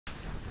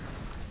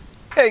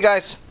Hey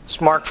guys, it's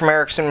Mark from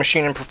Erickson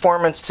Machine and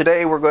Performance.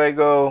 Today we're going to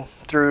go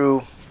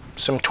through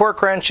some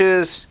torque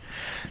wrenches,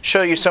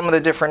 show you some of the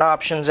different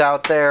options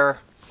out there,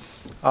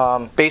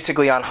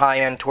 basically on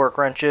high-end torque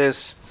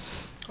wrenches,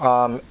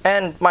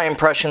 and my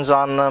impressions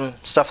on them,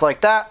 stuff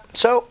like that.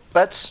 So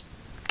let's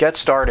get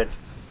started.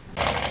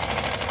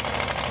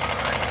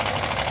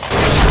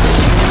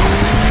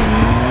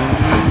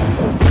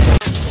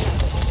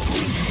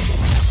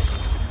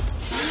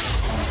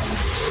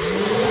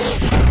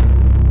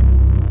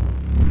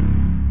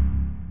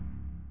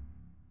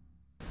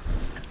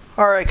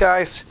 Alright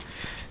guys,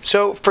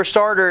 so for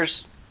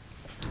starters,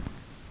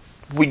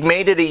 we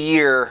made it a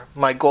year.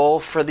 My goal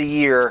for the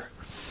year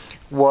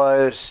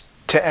was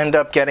to end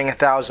up getting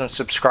 1,000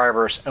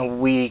 subscribers,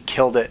 and we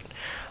killed it.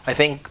 I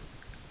think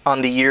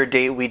on the year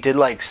date we did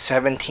like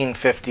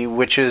 1750,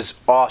 which is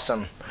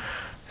awesome.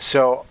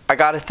 So I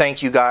gotta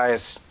thank you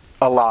guys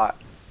a lot.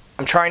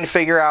 I'm trying to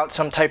figure out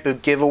some type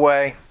of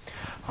giveaway.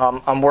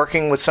 I'm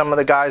working with some of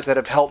the guys that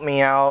have helped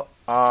me out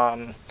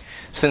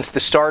since the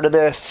start of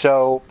this,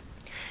 so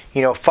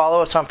you know,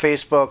 follow us on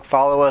Facebook,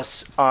 follow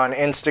us on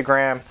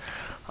Instagram,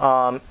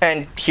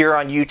 and here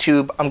on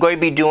YouTube. I'm going to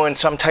be doing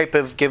some type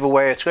of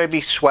giveaway. It's going to be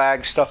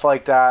swag, stuff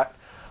like that.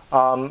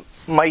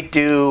 Might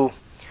do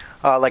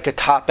like a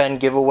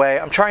top-end giveaway.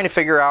 I'm trying to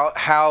figure out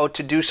how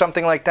to do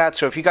something like that.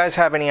 So if you guys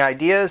have any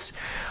ideas,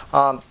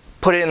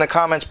 put it in the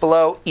comments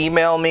below.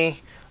 Email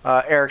me,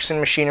 Erickson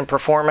Machine and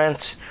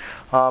Performance,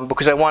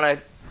 because I want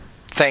to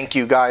thank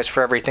you guys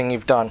for everything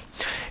you've done.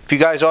 If you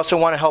guys also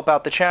want to help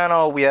out the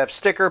channel, we have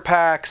sticker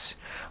packs,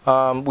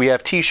 we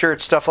have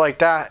t-shirts, stuff like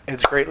that.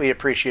 It's greatly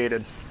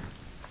appreciated.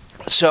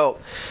 So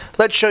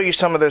let's show you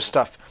some of this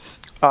stuff.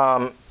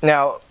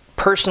 Now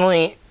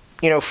personally,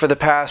 you know, for the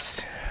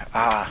past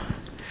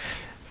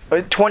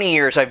 20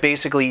 years I've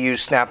basically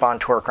used snap-on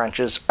torque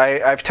wrenches.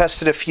 I've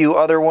tested a few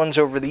other ones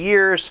over the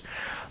years.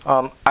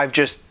 I've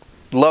just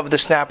loved the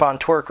snap-on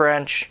torque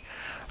wrench.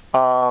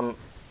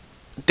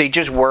 They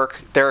just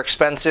work. They're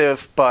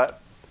expensive, but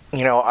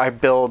you know, I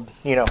build,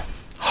 you know,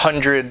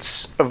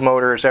 hundreds of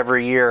motors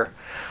every year,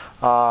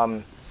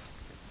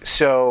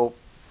 so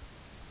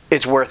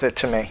it's worth it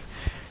to me.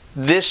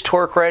 This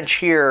torque wrench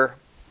here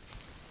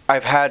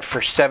I've had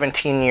for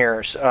 17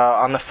 years.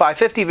 On the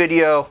 550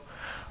 video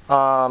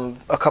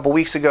a couple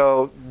weeks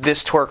ago,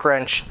 this torque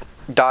wrench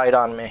died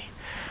on me.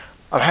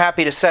 I'm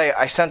happy to say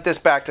I sent this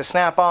back to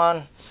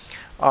Snap-on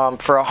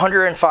for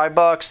 105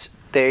 bucks.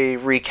 They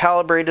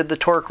recalibrated the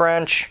torque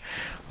wrench.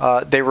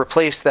 They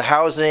replaced the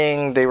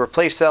housing, they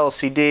replaced the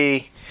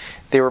LCD,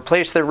 they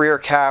replaced the rear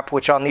cap,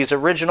 which on these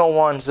original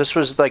ones, this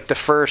was like the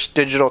first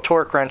digital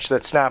torque wrench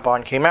that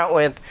Snap-on came out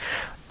with.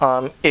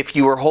 If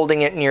you were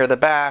holding it near the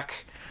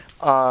back,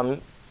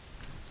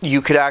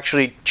 you could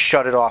actually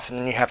shut it off and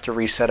then you have to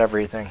reset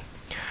everything.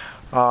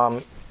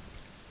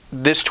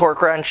 This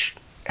torque wrench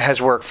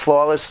has worked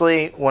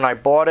flawlessly. When I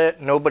bought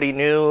it, nobody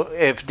knew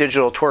if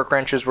digital torque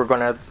wrenches were going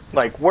to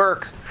like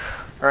work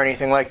or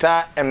anything like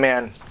that, and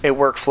man, it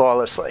worked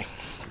flawlessly.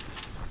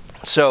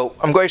 So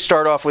I'm going to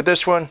start off with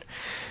this one.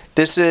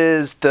 This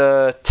is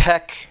the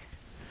Tech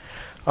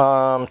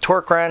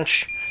torque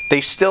wrench.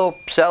 They still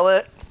sell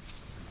it.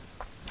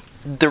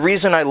 The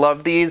reason I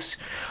love these,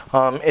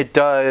 it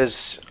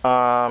does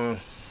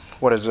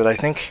what is it, I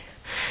think,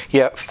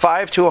 yeah,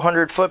 5 to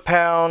 100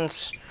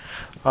 foot-pounds.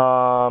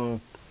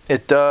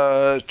 It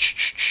does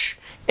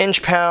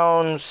inch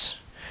pounds,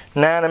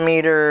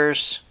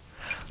 nanometers.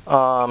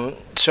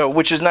 So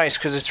which is nice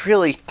because it's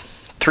really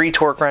 3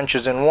 torque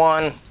wrenches in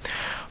one.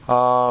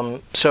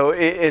 So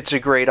it's a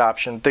great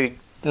option. The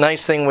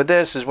nice thing with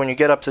this is when you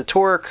get up to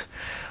torque,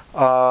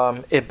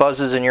 it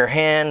buzzes in your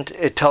hand.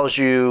 It tells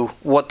you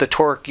what the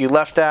torque you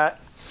left at,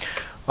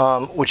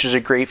 which is a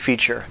great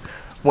feature.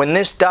 When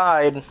this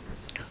died,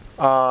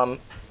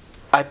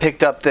 I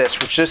picked up this,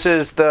 which this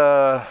is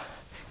the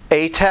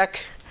Tech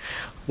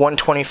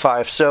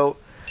 125. So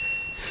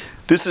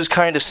this is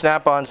kind of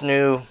Snap-on's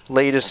new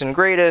latest and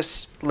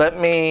greatest. Let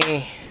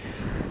me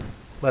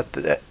let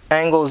the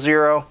angle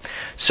 0.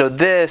 So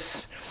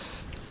this,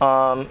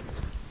 I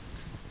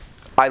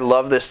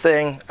love this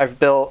thing. I've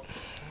built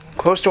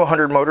close to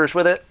 100 motors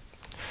with it.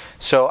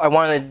 So I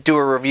wanted to do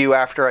a review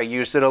after I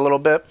used it a little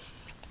bit.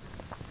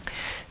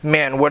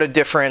 Man, what a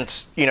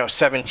difference, you know,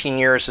 17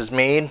 years has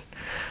made.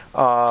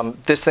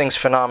 This thing's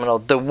phenomenal.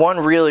 The one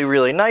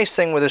really nice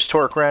thing with this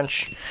torque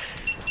wrench,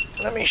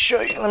 let me show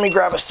you. Let me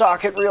grab a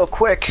socket real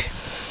quick.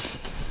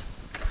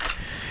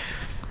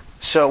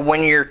 So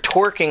when you're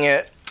torquing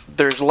it,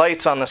 there's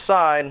lights on the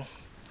side.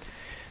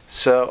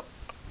 So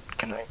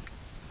can I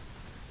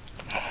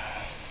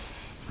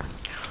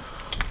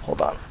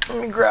hold on? Let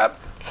me grab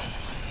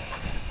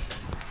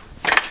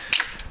a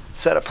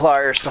set of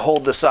pliers to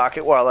hold the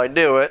socket while I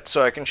do it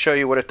so I can show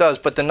you what it does.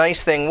 But the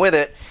nice thing with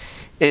it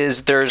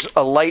is there's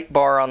a light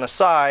bar on the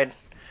side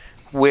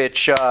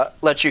which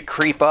lets you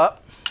creep up.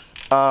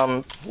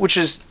 Which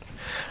is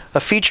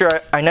a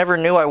feature I never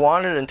knew I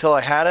wanted until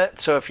I had it.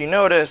 So if you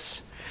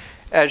notice,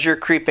 as you're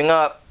creeping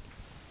up,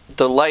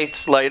 the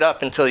lights light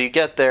up until you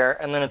get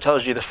there, and then it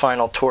tells you the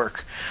final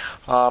torque.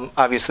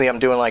 Obviously I'm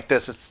doing like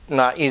this, it's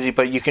not easy,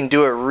 but you can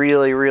do it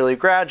really, really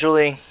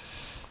gradually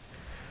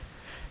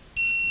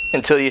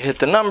until you hit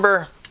the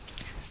number.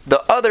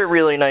 The other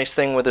really nice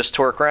thing with this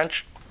torque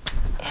wrench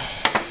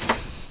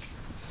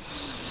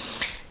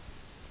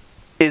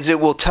is it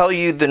will tell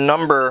you the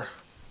number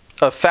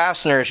of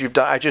fasteners you've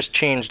done. I just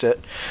changed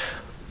it,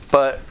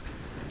 but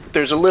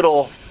there's a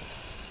little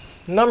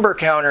number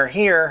counter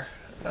here.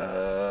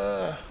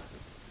 Let's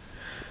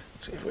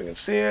see if we can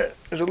see it.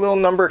 There's a little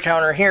number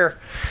counter here.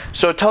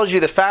 So it tells you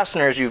the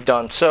fasteners you've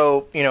done.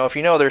 So, you know, if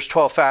you know there's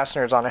 12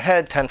 fasteners on a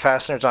head, 10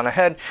 fasteners on a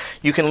head,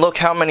 you can look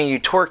how many you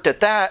torqued at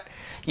that.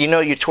 You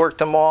know you torqued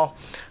them all.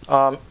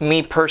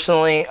 Me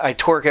personally, I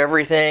torque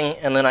everything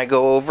and then I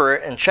go over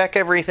it and check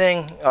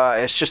everything.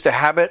 It's just a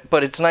habit,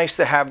 but it's nice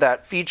to have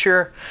that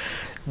feature.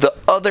 The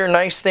other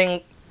nice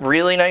thing,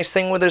 really nice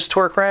thing with this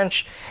torque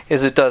wrench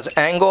is it does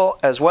angle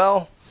as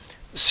well.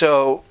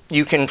 So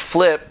you can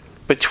flip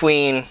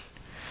between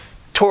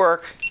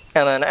torque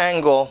and then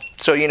angle.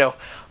 So, you know,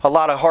 a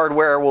lot of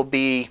hardware will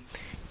be,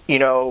 you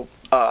know,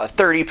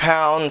 30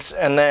 pounds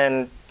and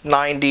then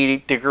 90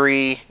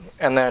 degree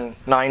and then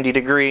 90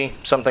 degree,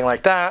 something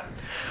like that.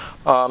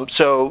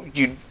 So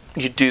you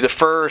do the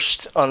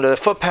first under the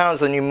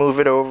foot-pounds, then you move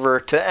it over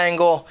to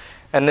angle,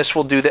 and this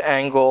will do the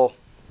angle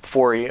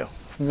for you,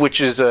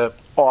 which is a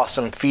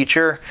awesome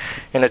feature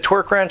in a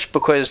torque wrench,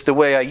 because the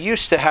way I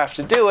used to have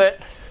to do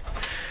it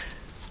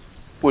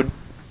would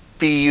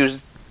be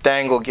use the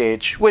angle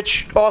gauge,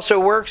 which also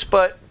works,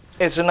 but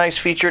it's a nice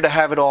feature to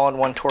have it all in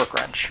one torque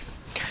wrench.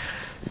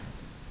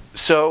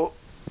 So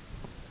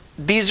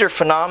these are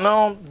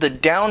phenomenal. The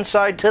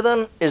downside to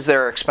them is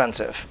they're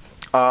expensive.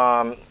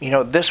 You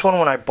know, this one,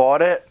 when I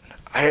bought it,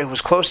 it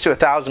was close to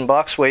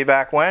 $1,000 way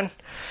back when.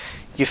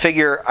 You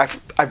figure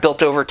I've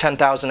built over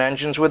 10,000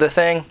 engines with the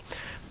thing.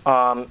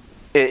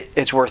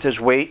 It's worth its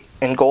weight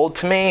in gold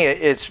to me.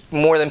 It's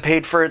more than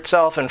paid for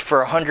itself, and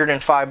for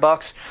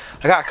 $105,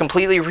 I got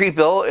completely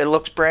rebuilt. It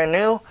looks brand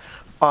new,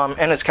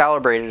 and it's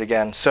calibrated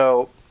again.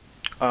 So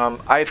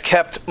I've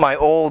kept my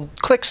old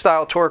click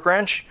style torque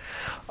wrench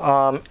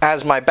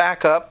as my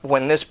backup.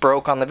 When this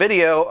broke on the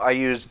video, I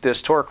used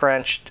this torque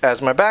wrench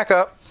as my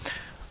backup.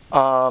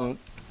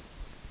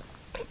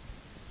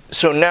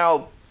 So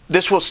now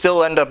this will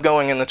still end up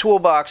going in the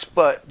toolbox,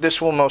 but this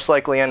will most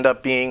likely end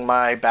up being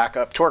my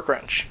backup torque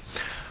wrench.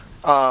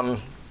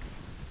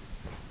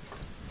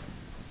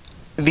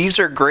 These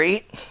are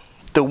great.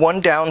 The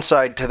one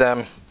downside to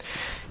them,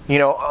 you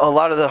know, a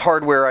lot of the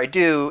hardware I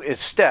do is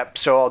step.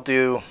 So I'll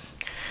do,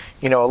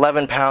 you know,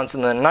 11 pounds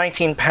and then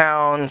 19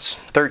 pounds,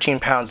 13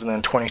 pounds and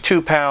then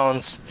 22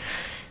 pounds,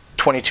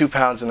 22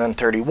 pounds and then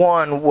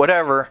 31,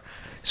 whatever.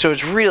 So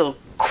it's real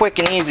quick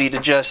and easy to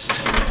just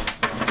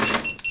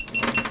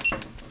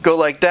go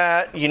like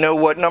that. You know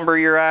what number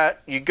you're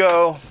at, you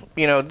go.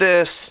 You know,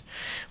 this,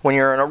 when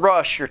you're in a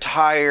rush, you're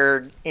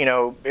tired, you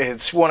know,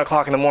 it's 1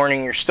 o'clock in the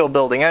morning, you're still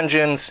building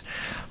engines.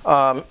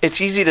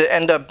 It's easy to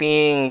end up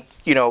being,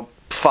 you know,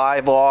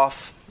 5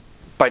 off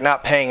by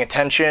not paying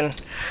attention.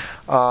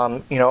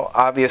 You know,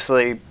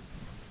 obviously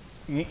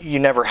you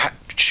never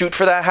shoot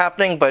for that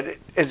happening, but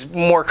it's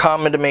more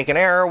common to make an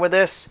error with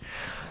this.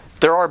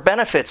 There are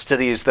benefits to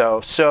these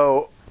though.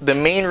 So the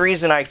main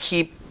reason I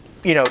keep,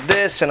 you know,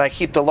 this, and I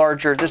keep the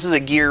larger, this is a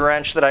gear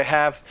wrench that I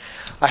have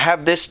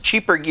this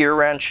cheaper gear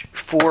wrench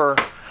for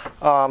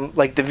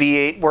like the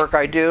V8 work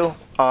I do,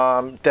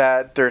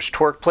 that there's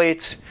torque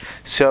plates,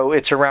 so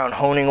it's around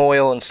honing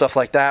oil and stuff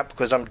like that,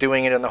 because I'm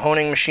doing it in the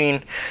honing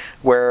machine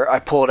where I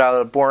pull it out of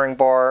the boring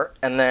bar,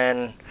 and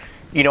then,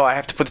 you know, I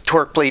have to put the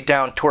torque plate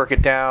down, torque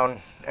it down,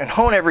 and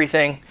hone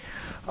everything,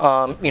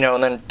 you know,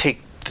 and then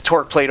take the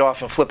torque plate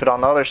off and flip it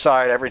on the other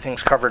side.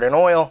 Everything's covered in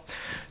oil.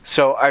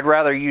 So I'd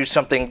rather use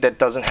something that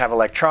doesn't have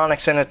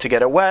electronics in it to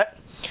get it wet.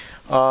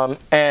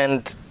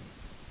 And,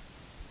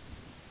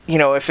 you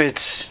know, if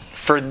it's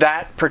for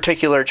that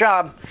particular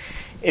job,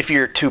 if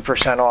you're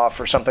 2% off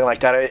or something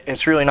like that,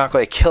 it's really not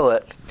going to kill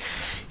it.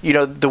 You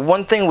know, the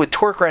one thing with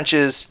torque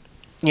wrenches,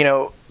 you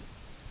know,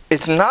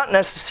 it's not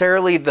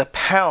necessarily the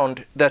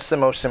pound that's the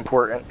most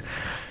important.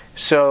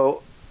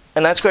 So,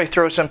 and that's going to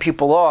throw some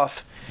people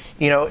off.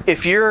 You know,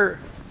 if you're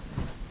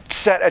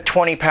set at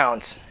 20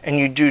 pounds and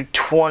you do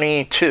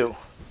 22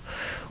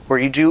 or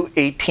you do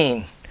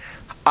 18,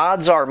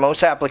 odds are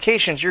most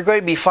applications you're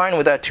going to be fine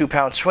with that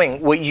 2-pound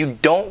swing. What you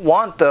don't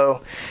want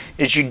though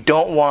is you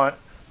don't want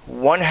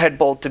one head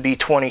bolt to be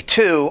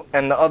 22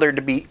 and the other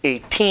to be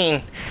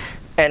 18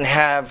 and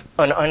have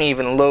an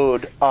uneven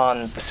load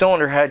on the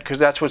cylinder head, because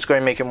that's what's going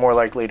to make it more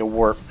likely to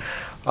warp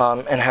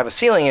and have a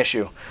sealing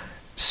issue.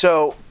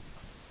 So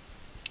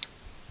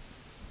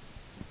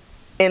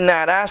in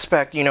that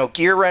aspect, you know,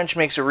 gear wrench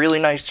makes a really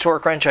nice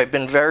torque wrench. I've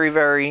been very,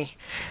 very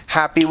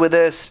happy with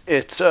this.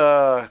 It's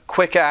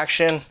quick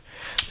action.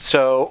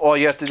 So all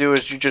you have to do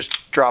is you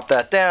just drop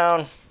that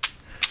down,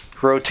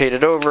 rotate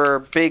it over,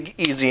 big,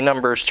 easy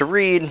numbers to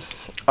read.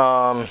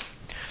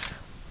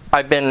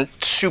 I've been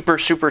super,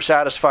 super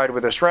satisfied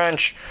with this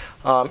wrench.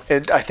 I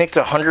think it's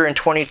a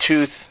 120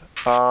 tooth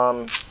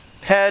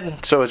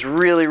head, so it's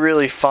really,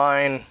 really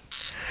fine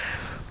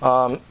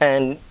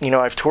And you know,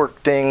 I've torqued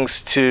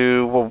things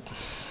to, well,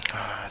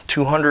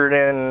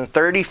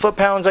 230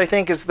 foot-pounds, I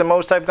think, is the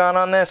most I've gone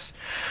on this,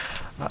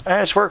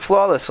 and it's worked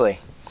flawlessly.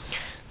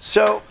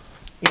 So,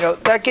 you know,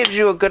 that gives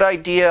you a good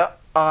idea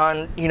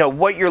on, you know,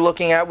 what you're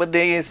looking at with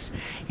these.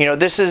 You know,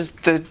 this is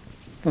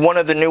one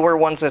of the newer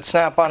ones that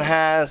Snap-on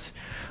has.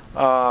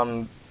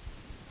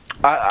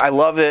 I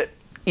love it.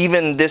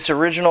 Even this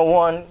original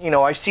one, you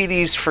know, I see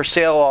these for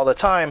sale all the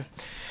time.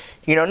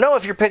 You know,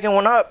 if you're picking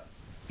one up,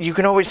 you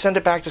can always send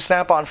it back to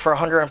Snap-on for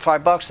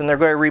 $105 and they're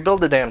going to rebuild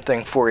the damn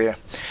thing for you.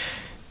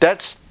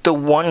 That's the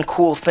one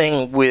cool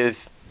thing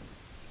with,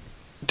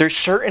 there's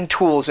certain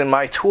tools in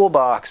my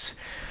toolbox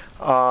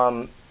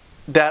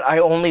that I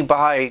only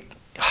buy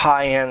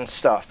high-end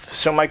stuff.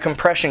 So my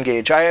compression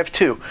gauge, I have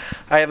two.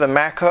 I have a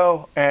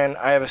Matco and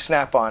I have a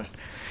Snap-on.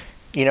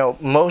 You know,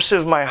 most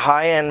of my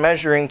high-end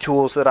measuring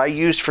tools that I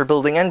use for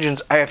building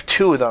engines, I have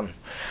two of them.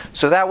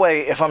 So that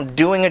way, if I'm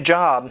doing a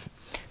job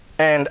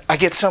and I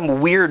get some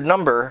weird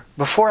number,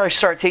 before I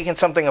start taking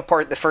something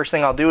apart, the first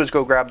thing I'll do is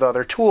go grab the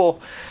other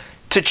tool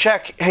to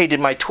check, hey, did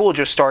my tool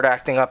just start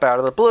acting up out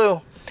of the blue?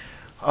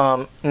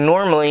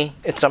 Normally,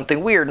 it's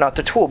something weird, not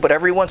the tool, but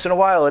every once in a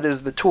while, it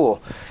is the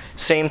tool.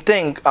 Same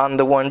thing on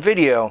the one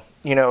video.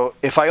 You know,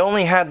 if I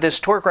only had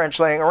this torque wrench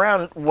laying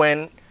around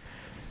when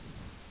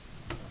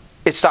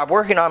it stopped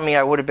working on me,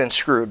 I would have been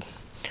screwed.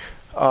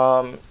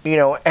 You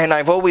know, and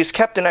I've always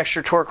kept an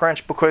extra torque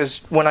wrench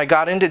because when I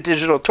got into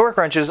digital torque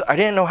wrenches, I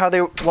didn't know how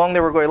long they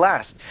were going to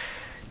last.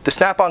 The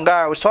Snap-on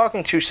guy I was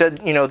talking to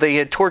said, you know, they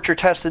had torture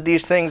tested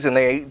these things and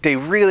they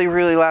really,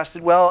 really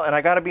lasted well. And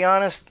I got to be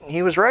honest,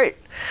 he was right.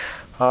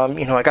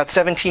 You know, I got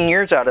 17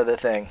 years out of the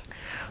thing.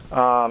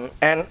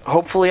 And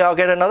hopefully I'll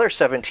get another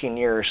 17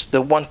 years.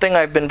 The one thing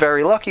I've been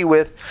very lucky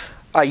with,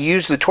 I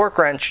use the torque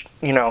wrench,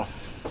 you know,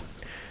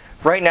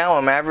 right now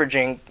I'm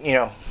averaging, you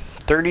know,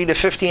 30 to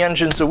 50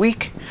 engines a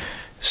week.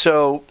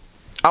 So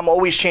I'm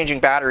always changing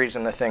batteries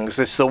in the things.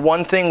 It's the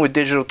one thing with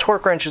digital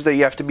torque wrenches that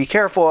you have to be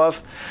careful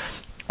of.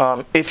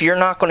 If you're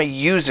not going to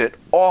use it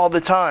all the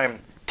time,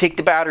 take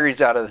the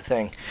batteries out of the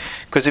thing.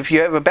 Because if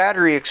you have a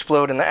battery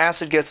explode and the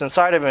acid gets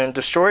inside of it and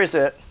destroys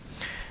it,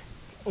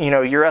 you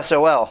know, you're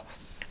SOL.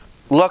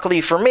 Luckily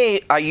for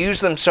me, I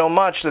use them so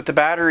much that the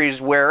batteries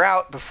wear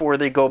out before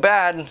they go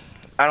bad.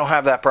 I don't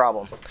have that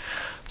problem.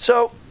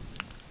 So,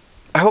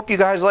 I hope you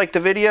guys liked the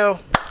video.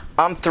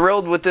 I'm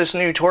thrilled with this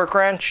new torque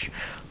wrench.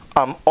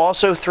 I'm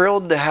also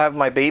thrilled to have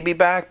my baby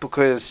back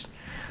because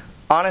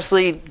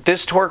honestly,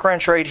 this torque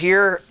wrench right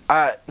here,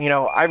 you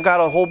know, I've got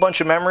a whole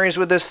bunch of memories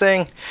with this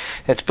thing.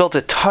 It's built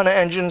a ton of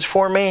engines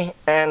for me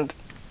and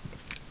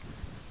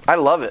I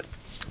love it.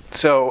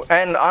 So,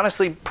 and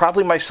honestly,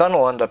 probably my son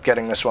will end up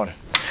getting this one.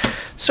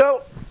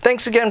 So,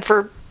 thanks again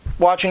for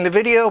watching the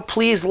video.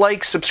 Please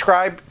like,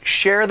 subscribe,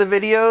 share the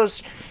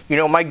videos. You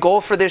know, my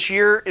goal for this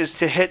year is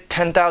to hit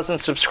 10,000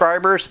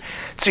 subscribers.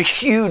 It's a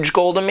huge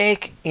goal to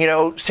make. You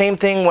know, same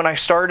thing when I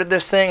started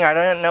this thing. I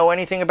didn't know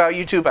anything about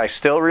YouTube. I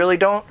still really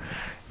don't.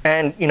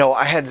 And, you know,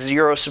 I had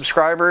 0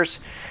 subscribers.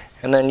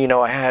 And then, you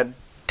know, I had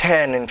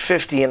 10 and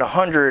 50 and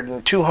 100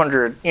 and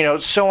 200, you know,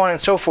 so on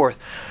and so forth.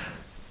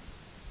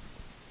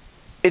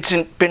 It's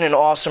been an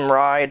awesome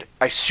ride.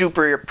 I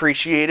super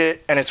appreciate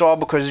it. And it's all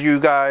because you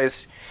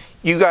guys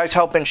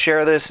helping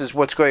share this is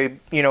what's going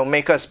to, you know,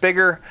 make us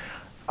bigger.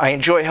 I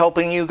enjoy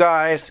helping you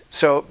guys.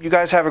 So you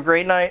guys have a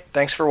great night.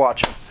 Thanks for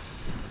watching.